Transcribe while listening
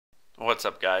What's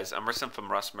up, guys? I'm Rasim from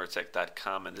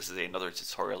RusmerTech.com, and this is another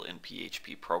tutorial in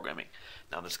PHP programming.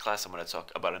 Now in this class I'm going to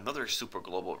talk about another super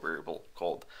global variable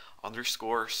called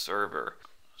underscore server.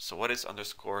 So what is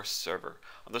underscore server?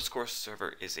 Underscore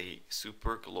server is a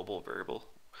super global variable.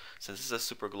 Since this is a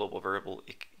super global variable,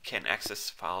 it can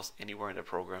access files anywhere in the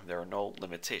program. There are no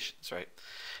limitations, right?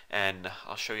 And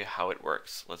I'll show you how it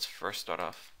works. Let's first start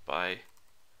off by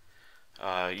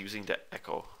using the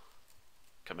echo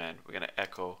command. We're going to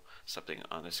echo something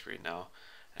on the screen now,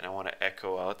 and I want to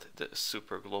echo out the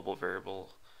super global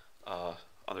variable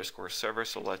underscore server.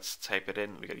 So let's type it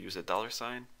in. We got to use a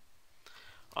 $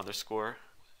 underscore,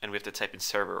 and we have to type in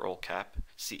server all cap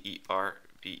CERVER,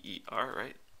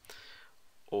 right?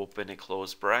 Open and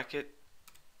close bracket,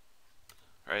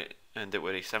 right? And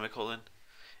with a semicolon.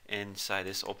 Inside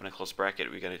this open and close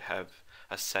bracket, we're going to have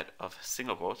a set of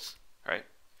single quotes, right?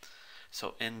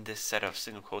 So in this set of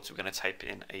single quotes, we're going to type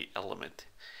in a element.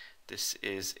 This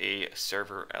is a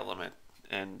server element,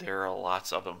 and there are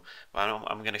lots of them. But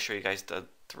I'm going to show you guys the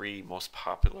 3 most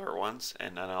popular ones,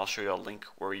 and then I'll show you a link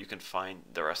where you can find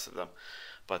the rest of them.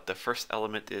 But the first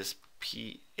element is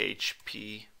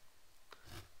PHP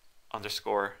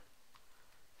underscore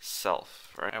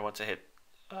self, right? I want to hit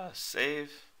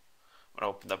save. I'm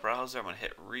going to open the browser. I'm going to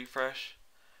hit refresh,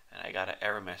 and I got an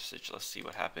error message. Let's see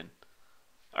what happened.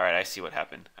 Alright, I see what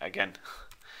happened. Again,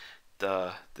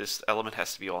 this element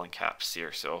has to be all in caps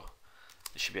here, so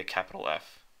it should be a capital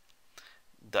F.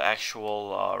 The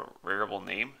actual variable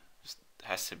name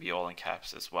has to be all in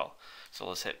caps as well. So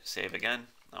let's hit save again.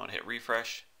 I want to hit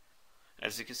refresh.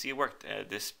 As you can see, it worked.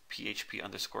 This PHP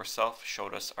underscore self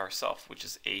showed us our self, which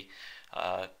is a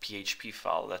PHP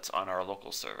file that's on our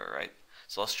local server, right?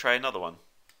 So let's try another one.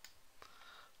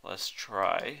 Let's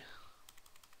try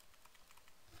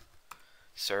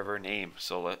server name.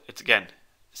 So it's again,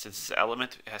 since it's an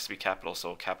element, it has to be capital.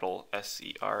 So capital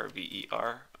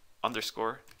SERVER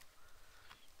underscore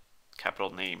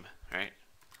capital name, right?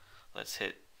 Let's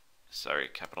hit,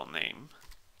 capital name.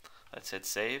 Let's hit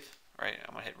save, right?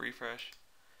 I'm gonna hit refresh,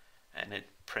 and it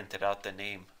printed out the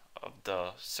name of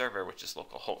the server, which is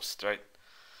localhost, right?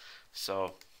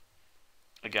 So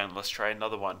again, let's try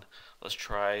another one. Let's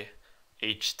try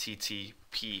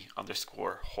HTTP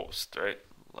underscore host, right?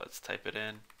 Let's type it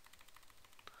in.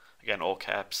 Again, all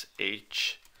caps,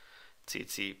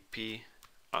 HTTP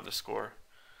underscore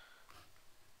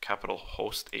capital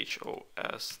host,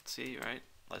 HOST, right?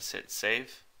 Let's hit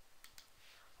save.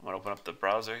 I'm going to open up the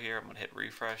browser here. I'm going to hit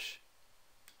refresh.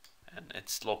 And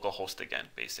it's localhost again,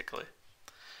 basically.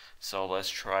 So let's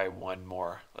try one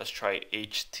more. Let's try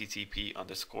HTTP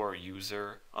underscore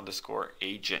user underscore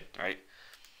agent, right?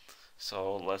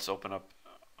 So let's open up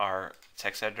our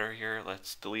text editor here.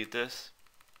 Let's delete this,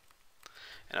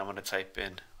 and I'm going to type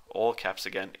in all caps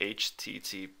again,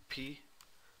 HTTP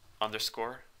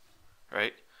underscore,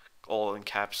 right? All in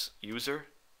caps, user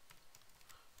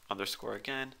underscore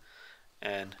again,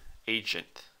 and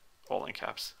agent, all in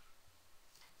caps.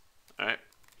 All right.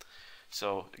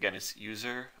 So again, it's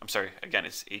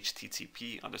it's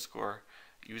HTTP underscore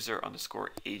user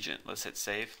underscore agent. Let's hit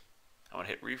save. I want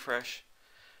to hit refresh.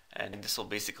 And this will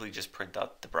basically just print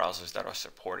out the browsers that are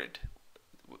supported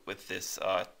with this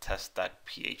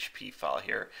test.php file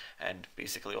here. And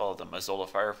basically all of them. Mozilla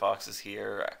Firefox is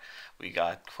here, we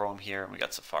got Chrome here, and we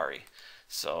got Safari.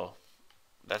 So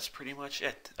that's pretty much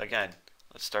it. Again,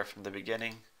 let's start from the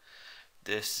beginning.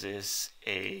 This is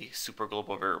a super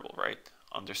global variable, right?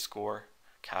 Underscore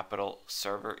capital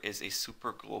server is a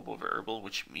super global variable,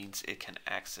 which means it can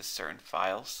access certain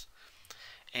files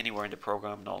anywhere in the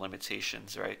program, no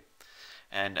limitations, right?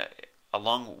 And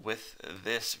along with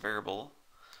this variable,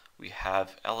 we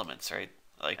have elements, right?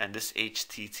 And this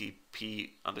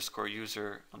HTTP underscore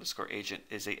user underscore agent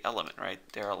is a element, right?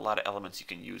 There are a lot of elements you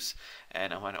can use,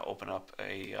 and I'm going to open up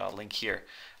a link here.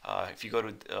 If you go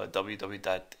to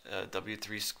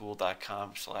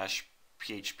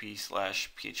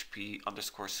www.w3school.com/php/php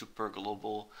underscore super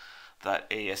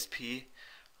global.asp.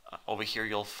 Over here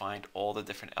you'll find all the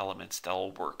different elements that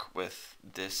will work with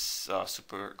this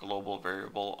super global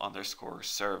variable underscore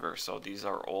server. So these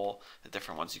are all the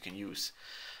different ones you can use.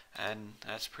 And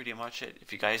that's pretty much it.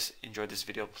 If you guys enjoyed this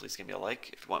video, please give me a like.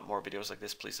 If you want more videos like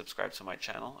this, please subscribe to my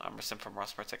channel. I'm Rasim from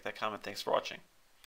RusmerTech.com, and thanks for watching.